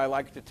story I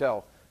like to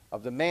tell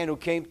of the man who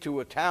came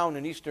to a town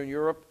in Eastern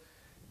Europe,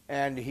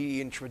 and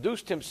he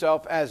introduced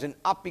himself as an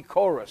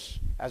apikoros,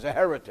 as a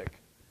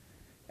heretic.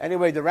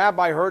 Anyway, the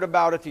rabbi heard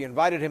about it. He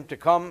invited him to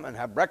come and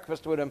have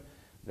breakfast with him.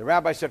 The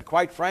rabbi said,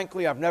 quite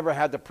frankly, I've never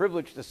had the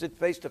privilege to sit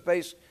face to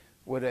face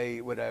with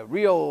a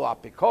real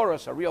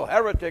apikoros, a real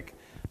heretic.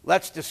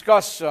 Let's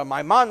discuss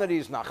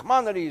Maimonides,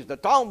 Nachmanides, the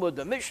Talmud,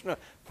 the Mishnah,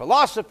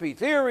 philosophy,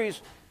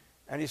 theories.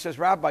 And he says,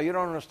 Rabbi, you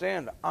don't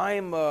understand.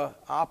 I'm a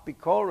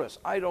apikoros.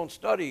 I don't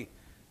study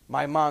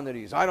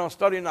Maimonides. I don't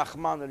study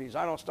Nachmanides.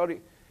 I don't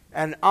study.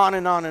 And on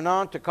and on and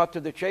on, to cut to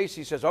the chase.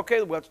 He says,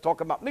 okay, let's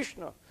talk about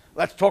Mishnah.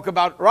 Let's talk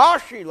about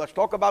Rashi. Let's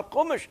talk about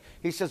Chumash.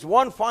 He says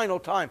one final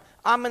time,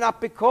 I'm an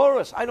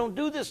apikoros. I don't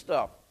do this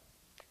stuff.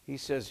 He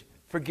says,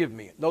 forgive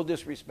me. No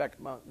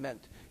disrespect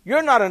meant.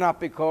 You're not an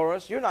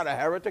apikoros. You're not a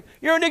heretic.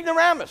 You're an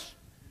ignoramus.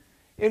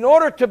 In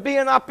order to be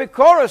an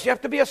apikoros, you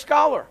have to be a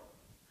scholar.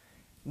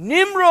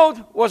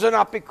 Nimrod was an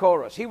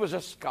apikoros. He was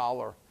a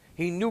scholar.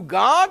 He knew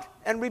God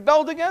and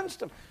rebelled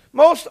against him.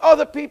 Most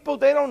other people,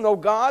 they don't know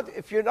God.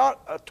 If you're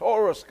not a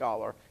Torah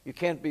scholar, you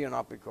can't be an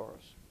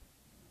apikoros.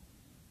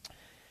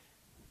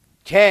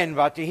 10,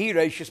 Vatihi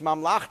Reishis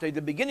Mamlachte,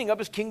 the beginning of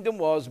his kingdom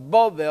was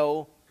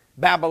Bovel,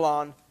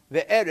 Babylon,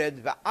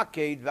 Ve'ered,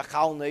 Ve'aked,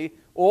 Ve'chalne,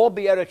 all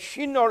Be'ered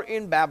Shinnor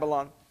in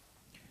Babylon.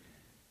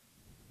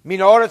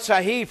 Minoret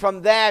Sahi,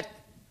 from that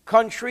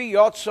country,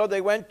 Yotzo, they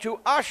went to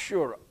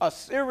Ashur,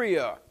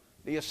 Assyria,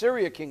 the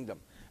Assyria kingdom.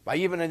 By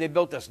even and they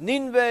built us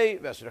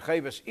Ninveh,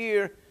 Vesrecheves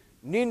Ir.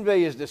 Ninveh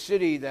is the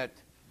city that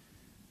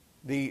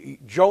the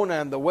Jonah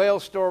and the whale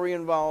story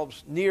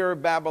involves, near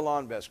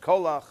Babylon, Ves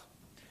Kolach.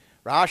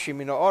 Rashi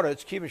Mina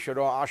Oretz, Kivin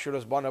Sharo,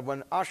 Ashur's Banav,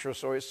 when Ashur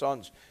saw his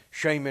sons,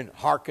 Shemin,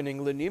 hearkening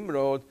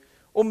Lenimrod,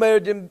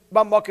 Umerdim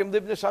Bamakim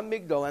Livnis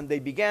Amigdal, and they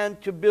began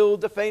to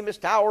build the famous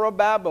Tower of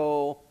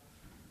Babel.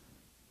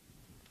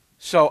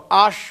 So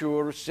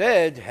Ashur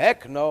said,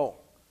 heck no.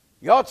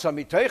 Yotza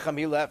Mitechem,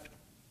 he left.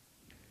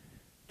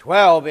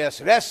 12,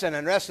 yes, Resen,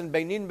 and Resen,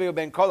 Ben Ninveh,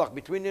 Ben Kolach,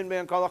 between Ninveh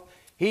and Kolach.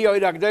 He,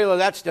 Oiragdela,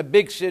 that's the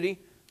big city.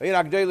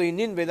 Oiragdela in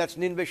Ninveh, that's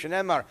Ninveh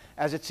Shenemar,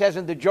 as it says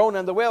in the Jonah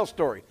and the whale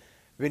story.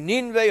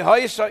 Ninveh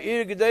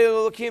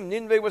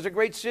was a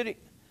great city.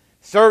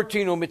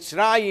 13,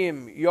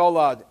 Mitzrayim,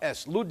 Yolad,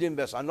 Es Ludim,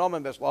 Ves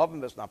Anomim, Ves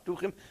Lahavim, Ves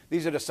Naptuchim.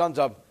 These are the sons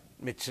of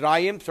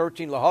Mitzrayim.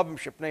 13, Lahavim,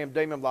 Shepneim,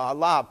 Daimim,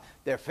 Lahalav.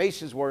 Their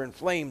faces were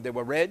inflamed, they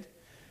were red.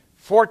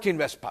 14,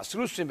 Ves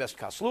Pasrusim, Ves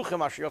Kasluchim,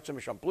 Ashiyotzim,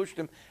 Misham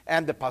Plushtim.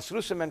 And the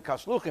Pasrusim and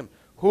Kasluchim,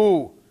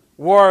 who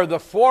were the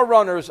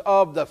forerunners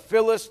of the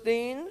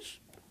Philistines.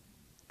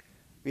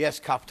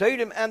 Yes,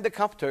 Kapteirim and the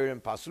Kapteirim,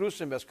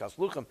 Pasrusim, Ves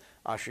Kasluchim,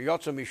 Asher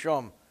Yotzu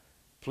Mishom,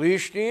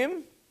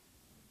 Plishtim,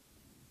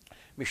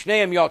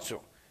 Mishneim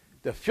Yotzu.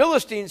 The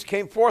Philistines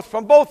came forth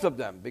from both of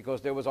them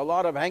because there was a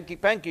lot of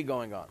hanky-panky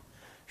going on.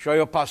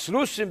 Shoyo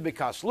Pasrusim,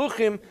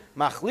 Bekasluchim,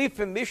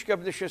 Machlifim,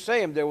 Mishkav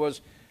D'Sheseim. There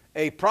was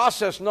a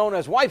process known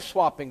as wife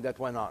swapping that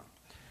went on.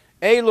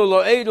 Elu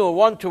lo Elu,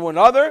 one to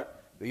another,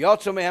 the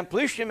Yotzu Mehem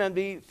Plishtim, and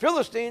the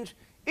Philistines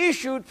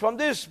issued from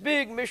this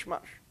big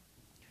mishmash.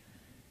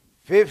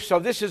 Fifth, so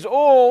this is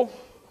all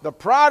the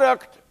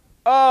product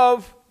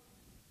of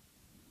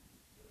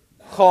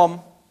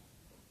Chum.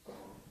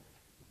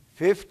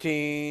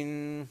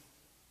 15.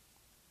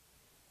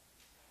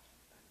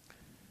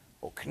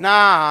 Oh,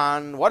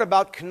 Canaan. What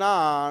about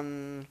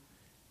Canaan?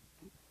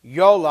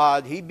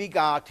 Yolad, he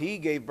begot, he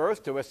gave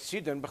birth to a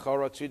Tzidon,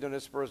 Bechorot Tzidon,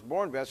 his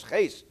firstborn, Ves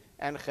Ches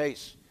and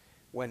Ches.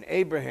 When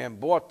Abraham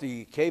bought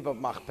the cave of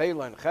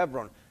Machpelah in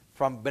Hebron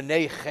from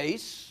Bnei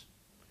Ches,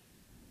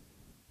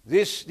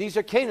 these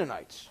are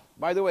Canaanites.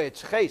 By the way,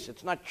 it's Ches,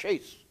 it's not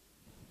Chase.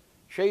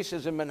 Chase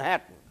is in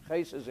Manhattan.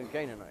 Ches is in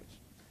Canaanites.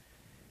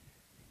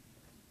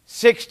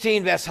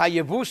 16, Ves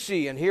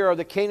HaYevusi, and here are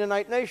the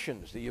Canaanite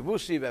nations. The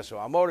Yevusi, Ves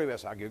HaAmori,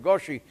 Ves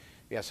HaGirgoshi,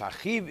 Ves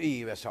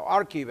HaChivi, Ves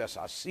HaArki, Ves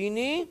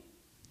HaSini,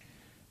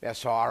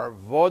 Ves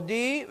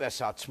HaArvodi, Ves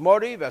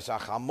HaTzmori, Ves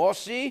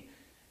HaChamosi,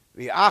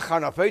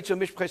 V'achan HaFeitzu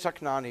Mishpches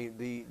HaKnani.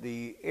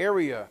 The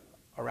area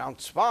around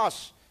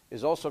Tzfas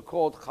is also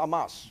called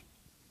Hamas.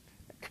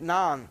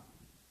 Canaan.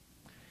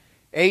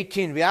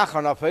 18,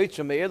 from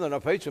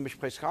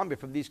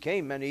these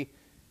came many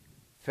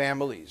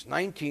families.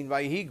 19,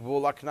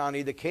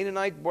 the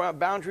Canaanite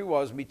boundary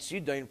was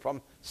Mitzidain,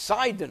 from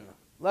Sidon,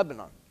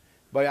 Lebanon.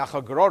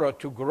 Bayachagorah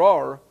to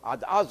Gror,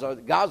 Ad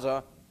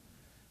Gaza.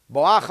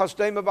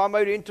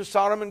 Into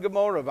Sodom and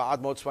Gomorrah.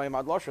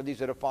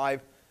 These are the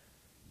 5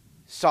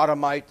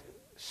 Sodomite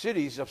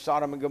cities of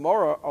Sodom and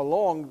Gomorrah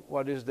along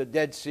what is the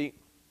Dead Sea.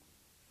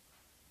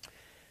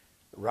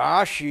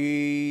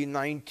 Rashi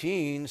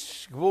 19,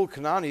 Gvul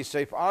Kanani,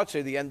 Sefer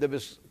Artse, the end of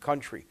his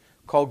country.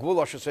 Called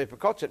Gvul Asher Sefer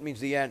Kotz, it means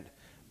the end.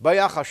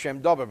 Bayach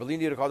Hashem Dover,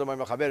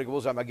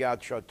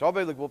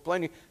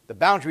 the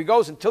boundary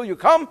goes until you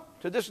come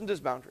to this and this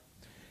boundary.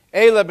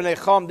 Eile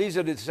b'nei Cham, these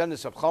are the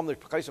descendants of Cham,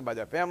 by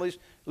their families.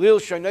 Lil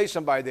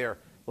Shonesim, by their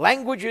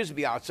languages,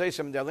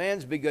 Bi'atzesim, in their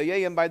lands,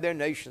 B'gayayim, by their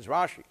nations.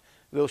 Rashi.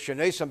 Lil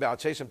Shonesim,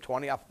 Bi'atzesim,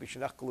 20, Af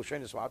B'shenech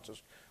Kulushenis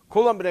Vatzos.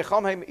 Kulam b'nei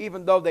Cham,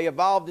 even though they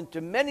evolved into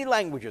many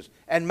languages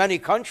and many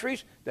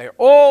countries, they're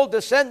all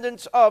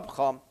descendants of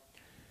Cham.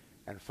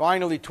 And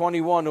finally,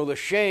 21,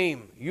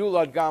 Ulashem,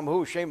 Yulad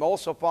Gamhu, Shem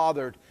also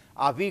fathered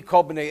Avi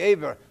Kol b'nei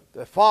Ever,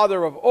 the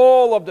father of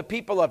all of the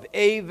people of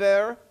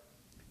Aver.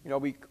 You know,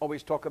 we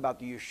always talk about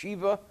the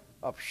yeshiva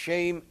of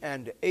Shem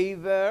and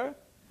Aver.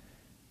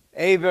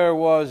 Aver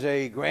was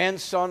a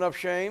grandson of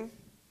Shem.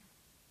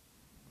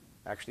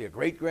 Actually, a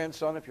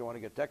great-grandson, if you want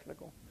to get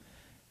technical.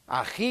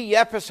 Achi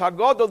Yepes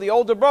Hagodol, the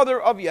older brother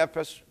of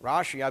Yepes.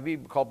 Rashi, Avi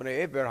Kol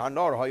b'nei Aver,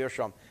 Hanor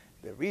Hayasham.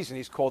 The reason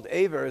he's called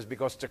Aver is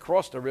because it's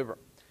across the river.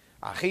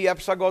 Achi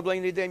Yepes HaGodol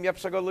ein Yidem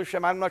Yepes HaGodol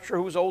Shem. I'm not sure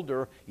who's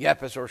older,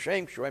 Yepes or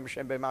Shem. Shem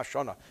Shem Be'ma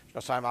Shona.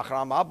 Shnasayim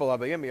Achar Mabel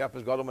Abayim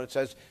Yepes GODOL. When it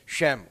says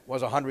Shem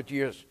was 100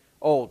 years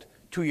old,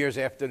 2 years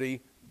after the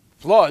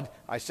flood,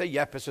 I say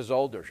Yepes is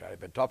older. Shai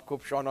Ben Top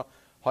Kup Shona.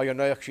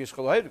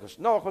 Because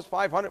Noah was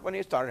 500 when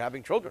he started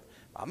having children.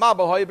 And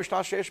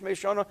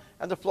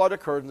the flood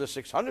occurred in the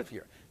 600th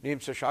year.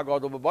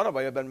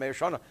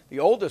 The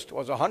oldest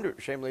was 100.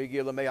 And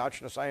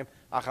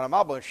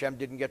Shem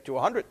didn't get to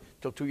 100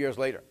 till 2 years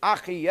later.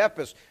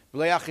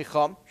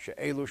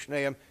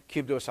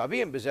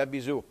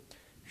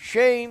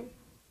 Shem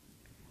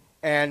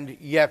and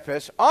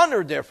Yepes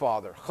honored their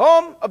father.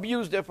 Chum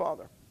abused their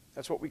father.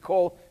 That's what we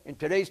call, in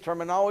today's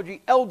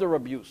terminology, elder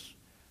abuse.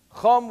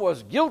 Chum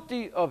was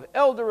guilty of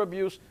elder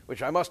abuse,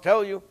 which I must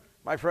tell you,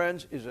 my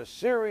friends, is a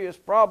serious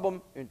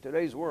problem in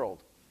today's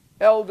world.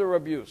 Elder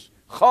abuse.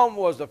 Chum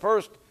was the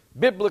first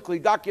biblically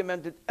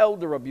documented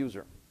elder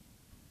abuser.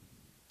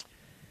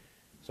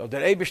 So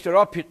that Eibishter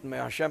uphitten, may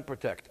Hashem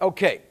protect.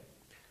 Okay.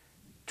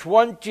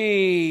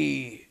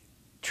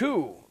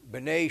 22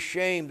 B'nai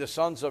Shem, the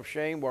sons of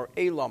Shem, were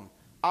Elam,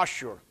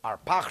 Ashur,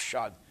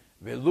 Arpachshad,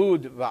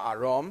 Velud,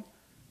 Va'aram.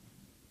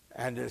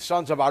 And the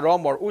sons of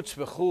Aram were Utz,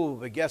 V'chul,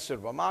 V'geser,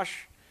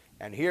 V'mash.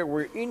 And here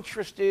we're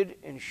interested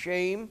in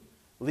Shem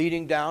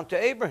leading down to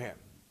Abraham.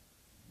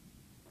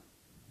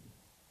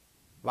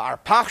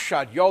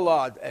 V'arpachshad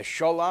Yolad es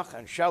Sholach,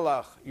 and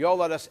Shelach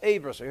Yolad es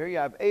Eber. So here you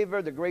have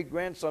Eber, the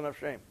great-grandson of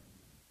Shem.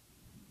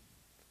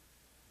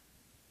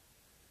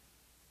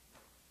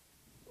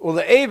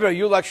 Ula Eber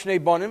Yulat Shnei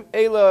Bonim.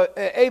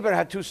 Eber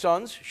had two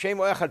sons. Shem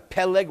had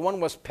Peleg. One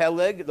was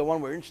Peleg, the one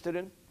we're interested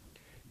in.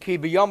 Ki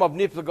b'yom of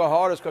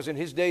Niflagahar, because in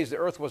his days the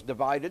earth was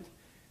divided.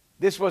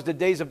 This was the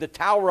days of the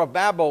Tower of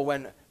Babel,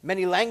 when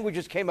many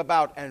languages came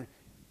about and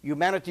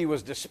humanity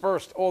was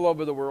dispersed all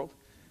over the world,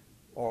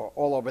 or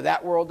all over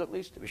that world at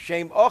least.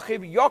 Shem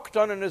Achiv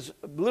Yoktan, and his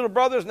little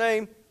brother's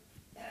name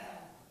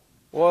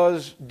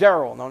was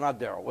Daryl. No, not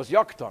Daryl. Was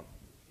Yoktan.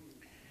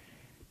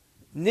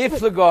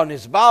 Niflagon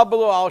is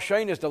Babel al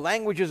Shainis. The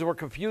languages were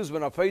confused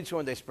when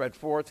they spread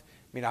forth.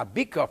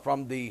 Minabika,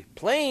 from the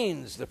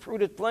plains, the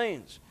fruited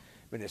plains.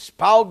 And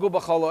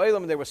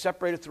they were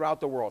separated throughout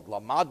the world.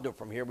 Lamadnu,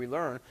 from here we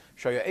learn,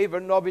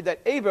 that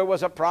Eber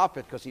was a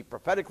prophet, because he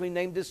prophetically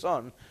named his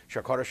son,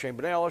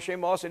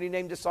 and he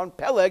named his son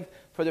Peleg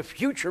for the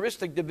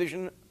futuristic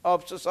division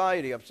of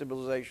society, of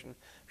civilization.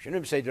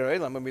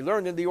 When we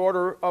learned in the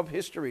order of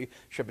history,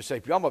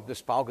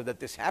 that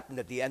this happened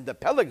at the end of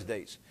Peleg's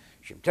days.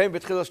 If you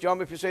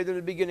say that in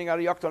the beginning,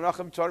 brother Yoktan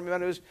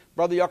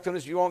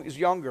is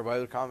younger,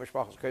 and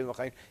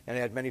he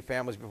had many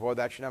families before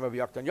that.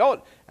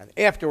 And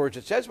afterwards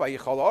it says, if you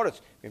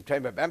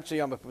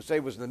say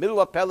it was in the middle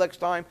of Peleg's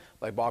time,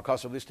 like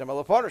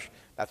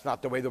that's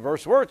not the way the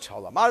verse works.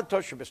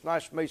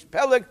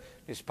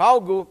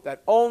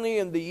 That only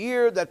in the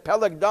year that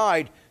Peleg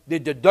died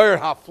did the Der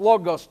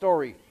HaFloga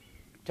story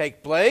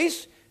take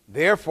place.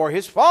 Therefore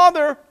his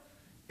father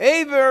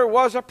Eber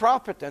was a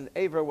prophet, and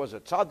Eber was a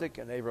tzaddik,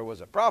 and Eber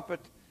was a prophet,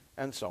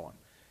 and so on.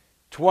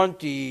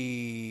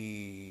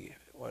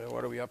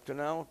 What are we up to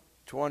now?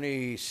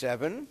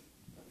 27.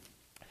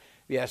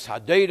 Yes,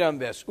 Hadedam,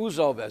 Ves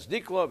Uzal, Ves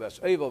Dikla, Ves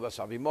Evel, Ves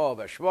Avimo,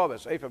 Ves Shva,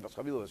 Ves Efer, Ves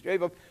Chavil, Ves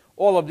Yevav.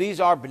 All of these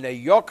are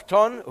Bnei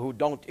Yoktan, who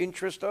don't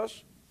interest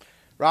us.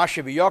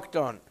 Rashi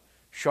Yoktan.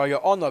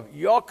 Shaya Onav.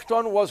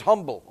 Yoktan was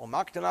humble. He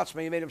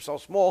made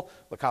himself small.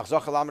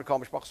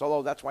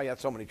 That's why he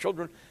had so many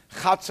children.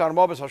 Chatzar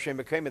Mobes Hashem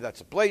became it.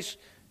 That's a place.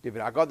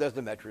 David Agad, as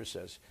the Medrash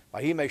says.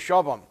 Vahime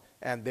Shavam,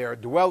 and their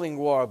dwelling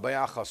were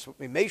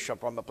Mesha,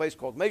 from a place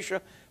called Mesha,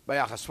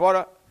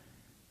 Bayachaswara,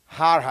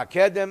 Har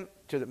HaKedem,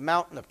 to the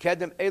mountain of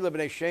Kedem. Ela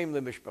b'nei Shem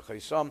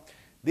lemishpachesam.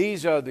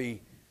 These are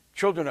the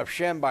children of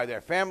Shem by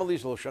their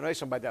families,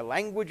 L'shonesam by their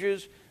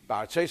languages,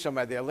 Ba'artzeisam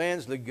by their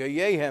lands,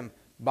 L'geyehem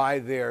by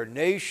their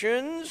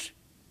nations,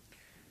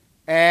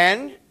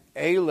 and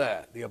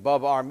Eila, the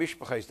above are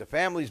Mishpachas, the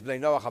families, Bnei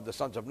Noach of the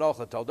sons of Noach,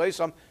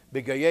 L'taldeisam,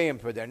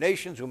 B'gayim for their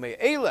nations, who may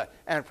Eila,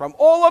 and from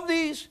all of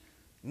these,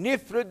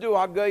 Nifredu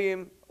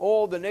Hagayim,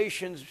 all the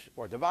nations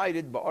were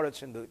divided,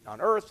 Ba'aretz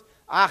on earth,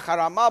 Achar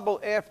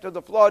HaMabel, after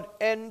the flood.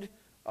 End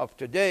of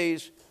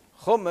today's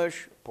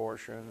Chumash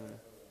portion.